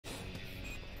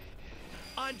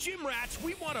On Gymratts,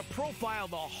 we want to profile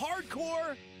the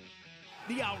hardcore,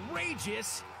 the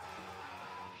outrageous,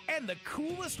 and the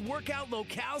coolest workout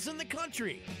locales in the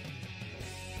country.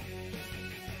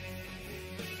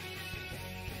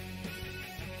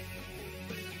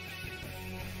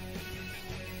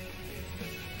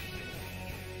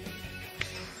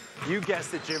 You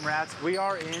guessed it, Gymratts. We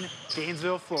are in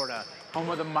Gainesville, Florida, home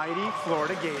of the mighty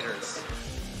Florida Gators.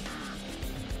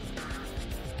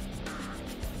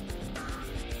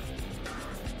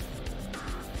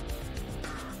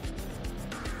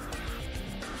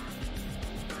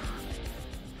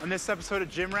 On this episode of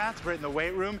Gymratts, we're in the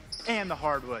weight room and the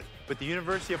hardwood with the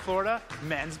University of Florida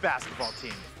men's basketball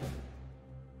team.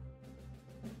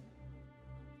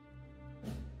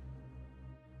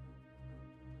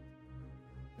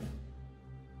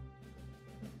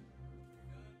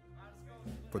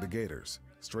 For the Gators,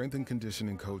 strength and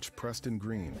conditioning coach Preston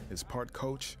Green is part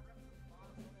coach,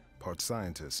 part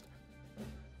scientist,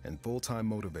 and full-time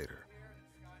motivator.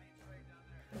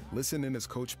 Listen in as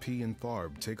Coach P and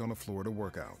Tharb take on a Florida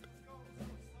workout.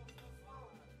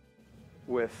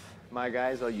 With my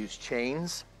guys, I'll use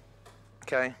chains,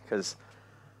 okay? Because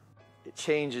it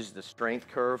changes the strength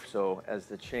curve. So as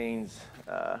the chains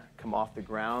come off the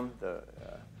ground,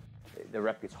 the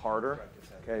rep gets harder.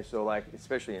 Okay, so like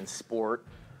especially in sport,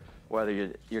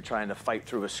 whether you're trying to fight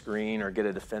through a screen or get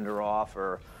a defender off,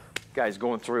 or guys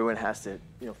going through and has to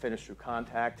finish through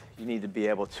contact, you need to be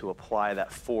able to apply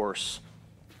that force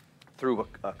through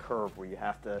a curve where you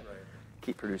have to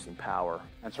keep producing power.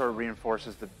 And sort of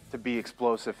reinforces to be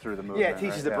explosive through the movement. Yeah, it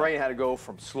teaches the brain how to go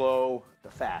from slow to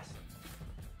fast.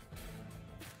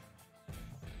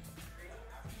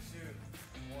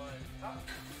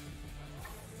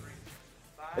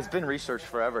 It's been researched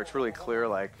forever. It's really clear,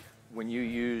 like when you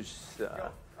use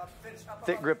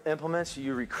thick grip implements,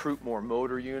 you recruit more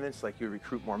motor units, like you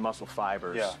recruit more muscle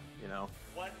fibers. Yeah.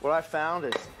 What I found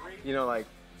is, like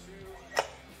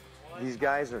these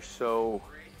guys are so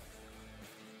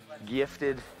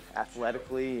gifted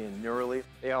athletically and neurally.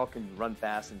 They all can run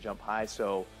fast and jump high.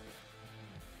 So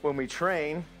when we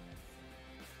train,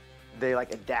 they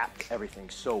like adapt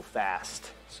everything so fast.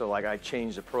 So like I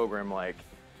change the program like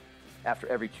after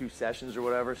every 2 sessions or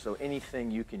whatever. So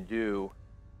anything you can do,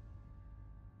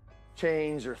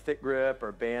 chains or thick grip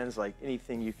or bands, like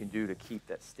anything you can do to keep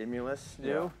that stimulus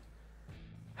new,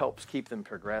 helps keep them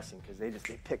progressing because they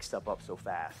pick stuff up so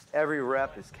fast. Every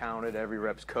rep is counted, every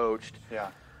rep's coached. Yeah,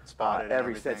 spotted.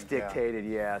 Every set's dictated,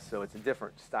 so it's a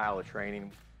different style of training.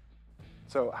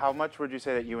 So how much would you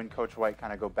say that you and Coach White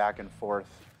kind of go back and forth?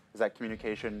 Is that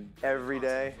communication? Every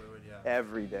day.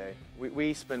 Every day.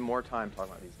 We spend more time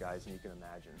talking about these guys than you can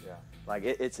imagine. Yeah. Like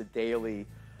it's a daily,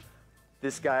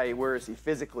 this guy, where is he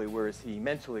physically, where is he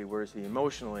mentally, where is he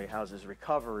emotionally, how's his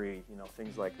recovery,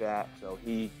 things like that. So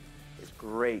he is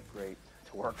great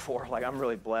to work for. Like I'm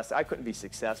really blessed. I couldn't be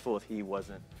successful if he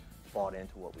wasn't bought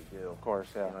into what we do. Of course,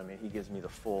 yeah. You know what I mean? He gives me the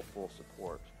full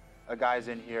support. A guy's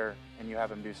in here and you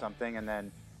have him do something, and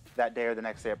then that day or the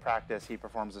next day at practice, he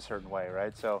performs a certain way,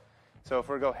 right? So if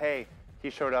we go, hey, he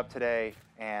showed up today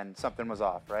and something was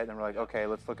off, right? Then we're like, okay,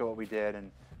 let's look at what we did.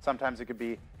 And sometimes it could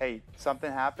be, hey,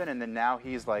 something happened, and then now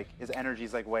he's like, his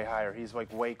energy's like way higher. He's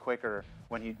like way quicker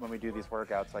when we do these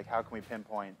workouts. Like, how can we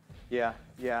pinpoint? Yeah,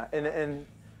 and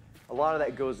a lot of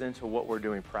that goes into what we're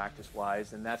doing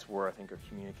practice-wise, and that's where I think our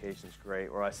communication's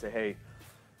great. Where I say, hey,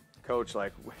 Coach,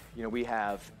 like, we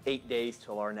have 8 days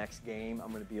till our next game.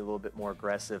 I'm going to be a little bit more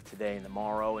aggressive today and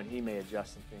tomorrow, and he may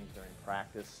adjust some things during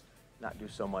practice, not do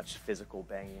so much physical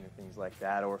banging and things like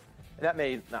that. Or that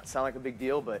may not sound like a big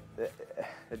deal, but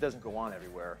it doesn't go on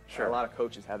everywhere. Sure. A lot of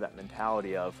coaches have that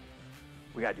mentality of,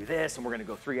 we got to do this, and we're going to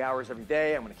go 3 hours every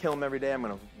day. I'm going to kill them every day. I'm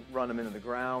going to run them into the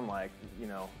ground. Like,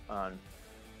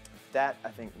 that I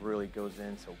think really goes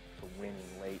into winning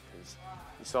late, because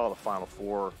you saw the Final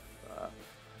Four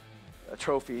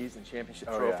trophies and championship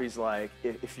trophies. Yeah. Like,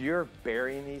 if you're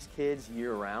burying these kids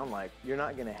year round, like, you're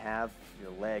not going to have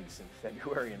your legs in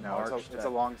February and March. It's a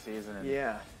long season,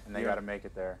 and they got to make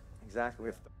it there.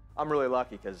 Exactly. I'm really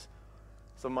lucky because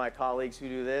some of my colleagues who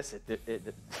do this,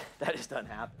 that just doesn't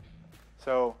happen.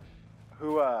 So,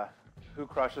 who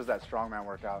crushes that strongman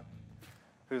workout?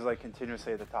 Who's like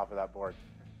continuously at the top of that board?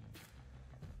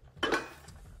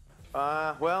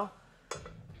 Well,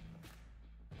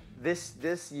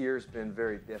 this year's been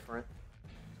very different.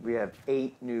 We have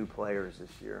 8 new players this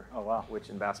year. Oh, wow. Which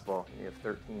in basketball, you have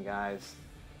 13 guys.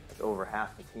 It's over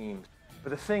half the team.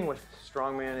 But the thing with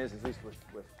strongman is, at least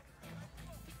with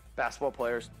basketball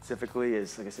players specifically,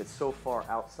 is, like I said, so far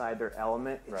outside their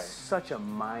element. It's such a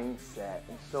mindset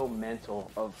and so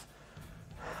mental of,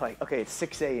 like, okay, it's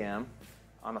 6 a.m.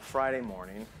 on a Friday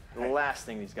morning, the last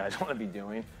thing these guys want to be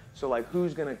doing. So like,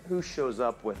 who shows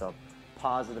up with a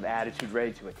positive attitude,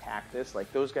 ready to attack this?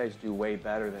 Like, those guys do way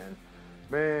better than,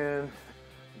 man,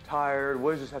 I'm tired.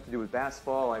 What does this have to do with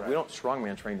basketball? Like, we don't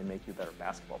strongman train to make you a better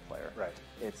basketball player. Right.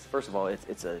 It's, first of all,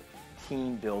 it's a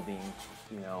team building,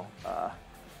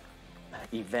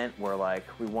 event where like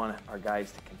we want our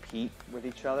guys to compete with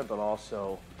each other, but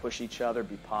also push each other,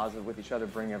 be positive with each other,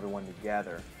 bring everyone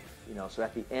together. So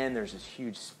at the end, there's this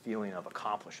huge feeling of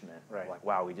accomplishment. Right. Like,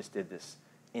 wow, we just did this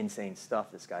insane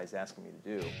stuff this guy's asking me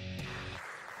to do.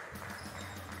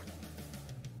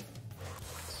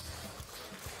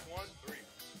 One, three.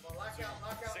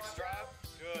 Six drive.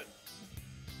 Good.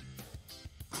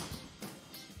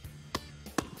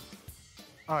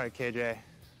 All right, KJ. You're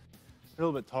a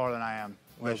little bit taller than I am.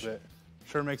 A little bit.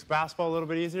 Sure makes basketball a little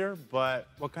bit easier, but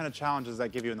what kind of challenges does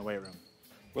that give you in the weight room?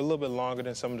 We're a little bit longer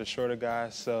than some of the shorter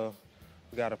guys, so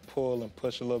we got to pull and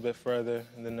push a little bit further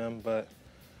than them. But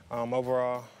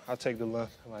overall, I'll take the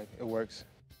length. Like, it works.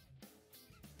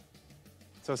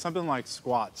 So something like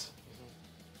squats.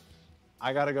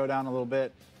 I got to go down a little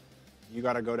bit. You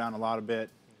got to go down a lot a bit.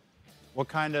 What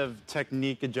kind of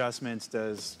technique adjustments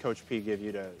does Coach P give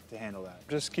you to handle that?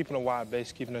 Just keeping a wide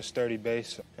base, keeping a sturdy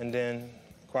base. And then,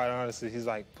 quite honestly, he's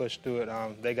like, push through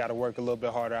it. They got to work a little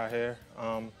bit harder out here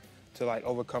to like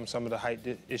overcome some of the height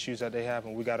issues that they have,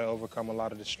 and we got to overcome a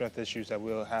lot of the strength issues that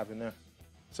we'll have in there.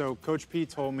 So Coach P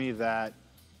told me that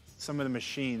some of the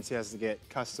machines he has to get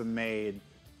custom made.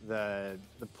 The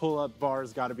pull-up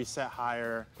bars got to be set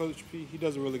higher. Coach P, he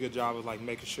does a really good job of like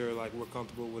making sure like we're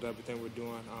comfortable with everything we're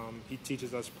doing. He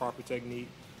teaches us proper technique.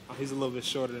 He's a little bit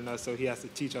shorter than us, so he has to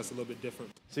teach us a little bit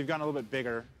different. So you've gotten a little bit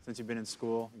bigger since you've been in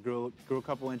school. You grew a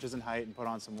couple inches in height and put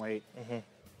on some weight.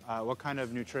 What kind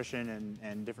of nutrition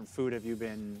and different food have you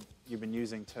been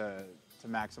using to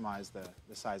maximize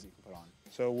the size that you can put on?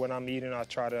 So when I'm eating, I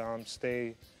try to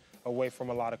stay away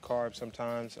from a lot of carbs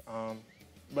sometimes.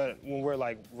 But when we're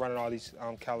like running all these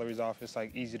calories off, it's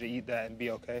like easy to eat that and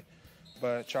be okay.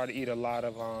 But try to eat a lot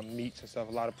of meats and stuff,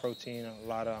 a lot of protein, a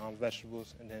lot of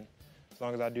vegetables. And then as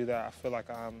long as I do that, I feel like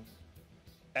I'm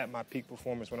at my peak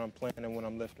performance when I'm playing and when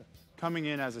I'm lifting. Coming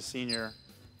in as a senior,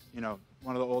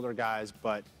 one of the older guys,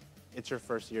 but it's your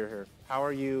first year here. How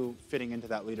are you fitting into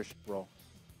that leadership role?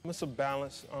 It's a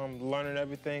balance, learning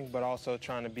everything, but also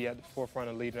trying to be at the forefront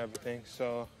of leading everything.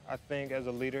 So I think as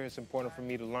a leader, it's important for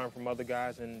me to learn from other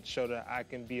guys and show that I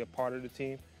can be a part of the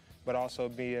team, but also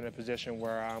be in a position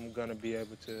where I'm going to be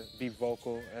able to be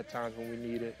vocal at times when we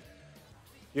need it.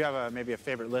 Do you have maybe a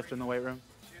favorite lift in the weight room?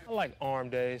 I like arm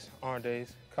days.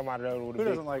 Come out of there with a Who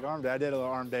doesn't like arm day? I did a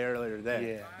little arm day earlier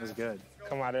today. Yeah. It was good.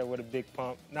 Come out there with a big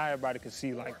pump. Now everybody can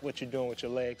see like what you're doing with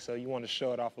your legs, so you want to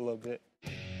show it off a little bit.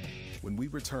 When we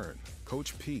return,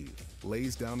 Coach P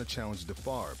lays down a challenge to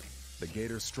Farb, the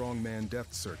Gators strongman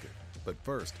depth circuit. But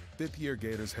first, fifth-year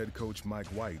Gators head coach Mike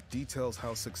White details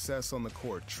how success on the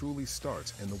court truly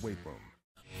starts in the weight room.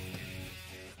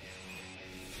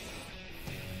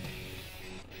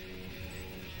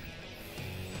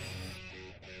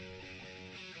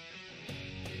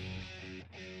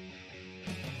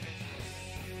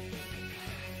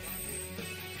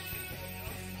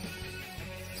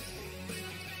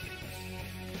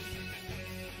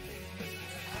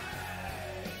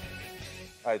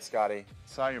 All right, Scotty,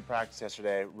 saw you in practice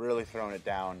yesterday, really throwing it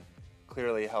down.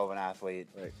 Clearly a hell of an athlete.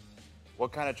 Right.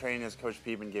 What kind of training has Coach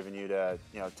P been giving you to,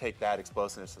 take that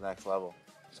explosiveness to the next level?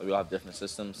 So we all have different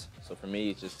systems. So for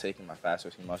me, it's just taking my fast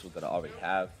twitching muscles that I already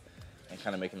have and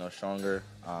kind of making those stronger,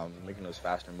 making those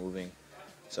faster moving.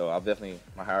 So I've definitely,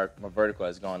 my vertical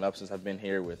has gone up since I've been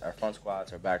here with our front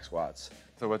squats, our back squats.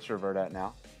 So what's your vert at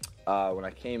now? When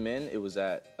I came in, it was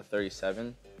at a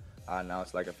 37. Now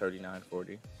it's like a 39,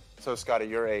 40. So Scotty,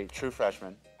 you're a true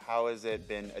freshman. How has it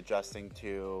been adjusting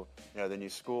to the new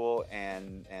school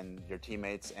and your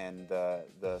teammates and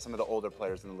some of the older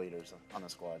players and the leaders on the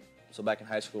squad? So back in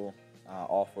high school,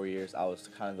 all 4 years, I was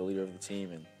kind of the leader of the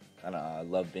team and kind of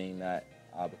loved being that.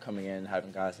 But coming in,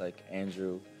 having guys like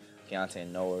Andrew, Keontae,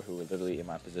 and Noah, who were literally in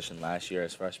my position last year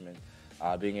as freshmen,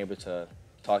 being able to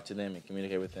talk to them and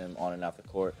communicate with them on and off the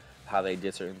court, how they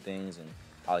did certain things and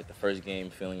how like the first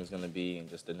game feeling was going to be and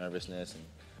just the nervousness and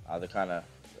the kind of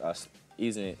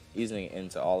easing it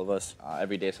into all of us.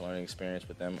 Every day it's a learning experience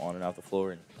with them on and off the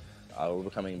floor, and we're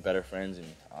becoming better friends,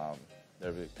 and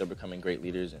they're becoming great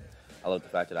leaders. And I love the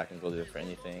fact that I can go there for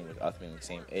anything with us being the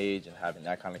same age and having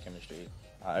that kind of chemistry.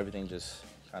 Everything just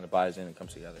kind of buys in and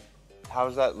comes together. How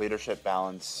does that leadership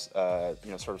balance,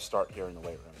 sort of start here in the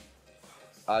weight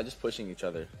room? Just pushing each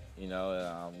other. We've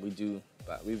been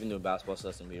doing basketball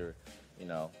since we were, you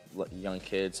know, young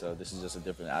kids. So this is just a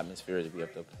different atmosphere that we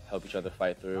have to help each other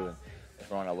fight through. And if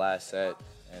we're on the last set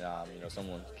and, you know,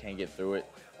 someone can't get through it,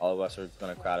 all of us are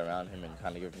going to crowd around him and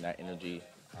kind of give him that energy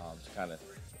to kind of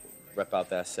rep out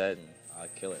that set and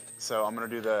kill it. So I'm going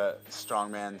to do the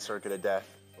strongman circuit of death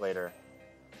later.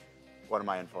 What am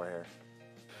I in for here?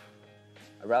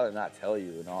 I'd rather not tell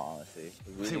you, in all honesty.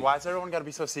 See, why has everyone got to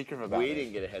be so secretive about it? We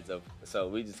didn't get a heads up, so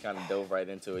we just kind of dove right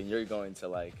into it. And you're going to,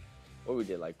 like, what we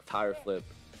did, like tire flip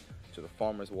to the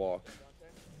farmer's walk.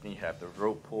 Then you have the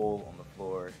rope pull on the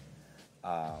floor.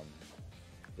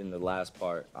 Then the last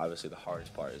part, obviously the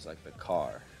hardest part, is like the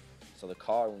car. So the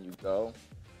car, when you go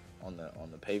on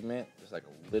the pavement, there's like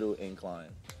a little incline.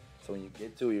 So when you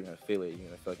get to it, you're gonna feel it. You're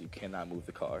gonna feel like you cannot move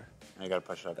the car. And you gotta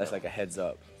push it up. That's like a heads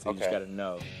up. So you just gotta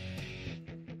know.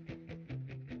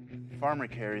 Farmer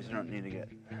carries, you don't need to get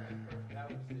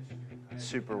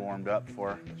super warmed up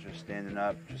for. Just standing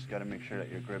up, just gotta make sure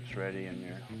that your grip's ready and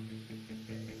your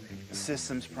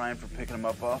system's primed for picking them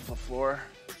up off the floor.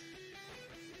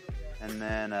 And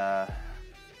then, oh,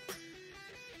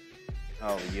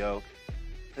 the yoke.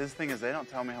 This thing is, they don't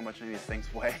tell me how much any of these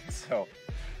things weigh, so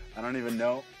I don't even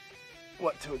know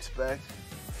what to expect.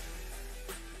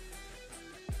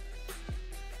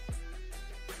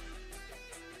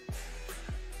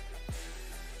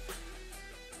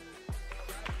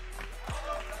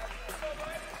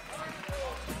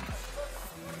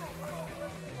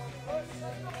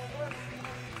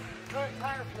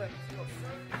 Tire flip.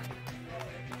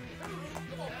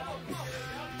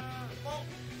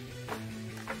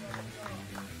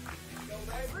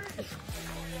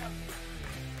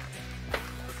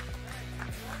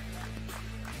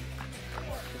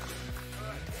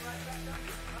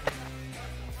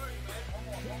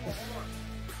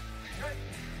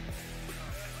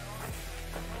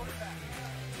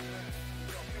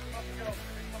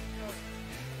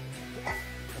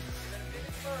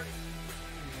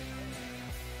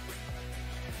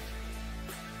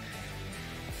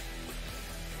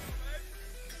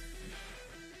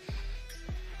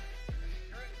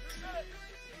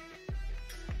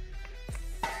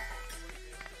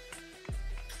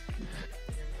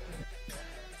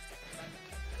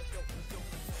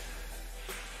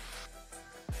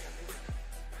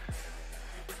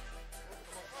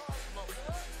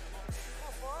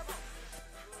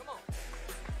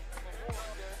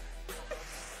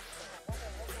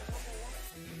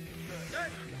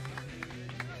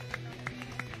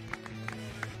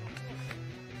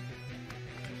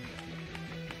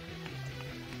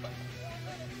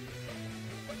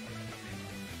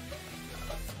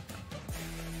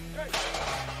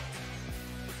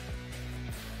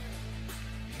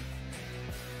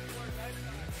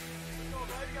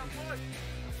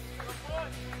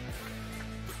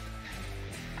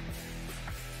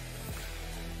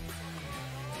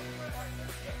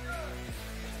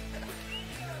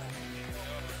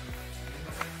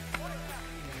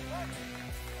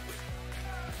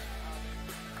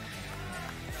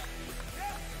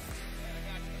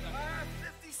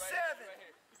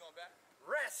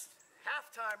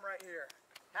 Right here.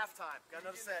 Halftime. Got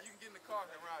another set. You can get in the car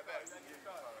and ride back. You can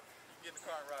get in the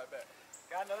car and ride back.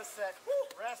 Got another set. Woo!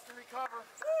 Rest and recover.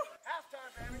 Woo!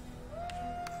 Halftime, baby.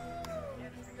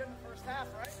 Yeah, just be good in the first half,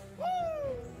 right? Woo!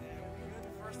 Yeah, be good in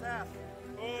the first half.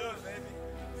 Good, baby.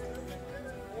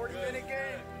 40-minute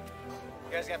game.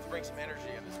 You guys have to bring some energy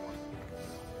in this one.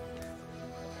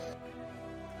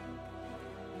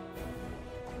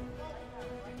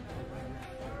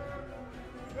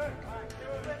 Good. All right,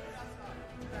 good.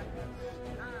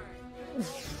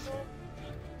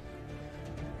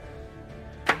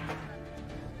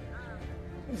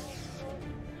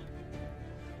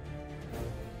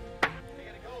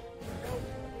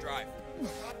 Drive.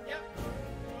 Yep.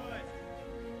 Good.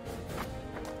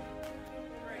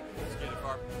 Great. Let's get it,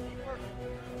 Barb.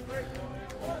 Great.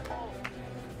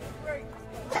 Great.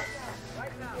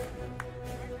 Right now.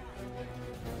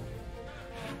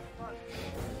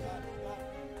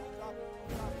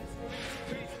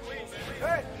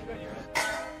 Hey!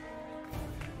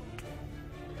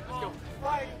 Let's go.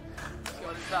 Right. Let's go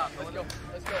to the top. Let's go.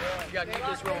 Let's go. You gotta keep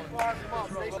this rolling. Come on,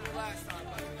 stay to the last time.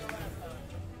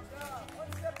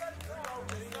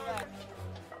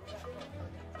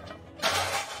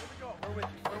 We're with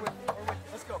you.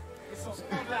 Let's go. Get some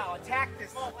speed now. Attack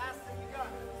this. Last thing you got.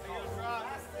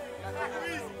 Last thing.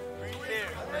 Breathe here.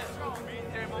 Breathe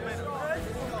here, momentum.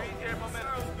 Breathe here,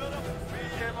 momentum.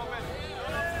 Breathe here, momentum.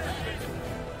 Good.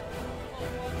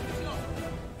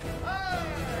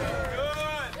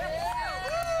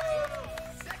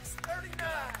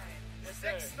 6:39. Yes,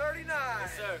 sir. 6:39.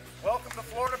 Yes, sir. Welcome to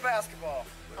Florida basketball.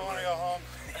 I want to go home.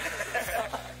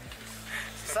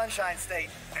 Sunshine State.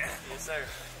 Yes, sir.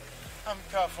 I'm from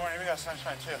California. We got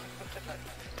sunshine too.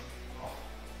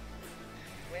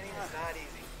 Winning is not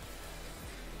easy.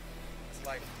 It's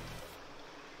life.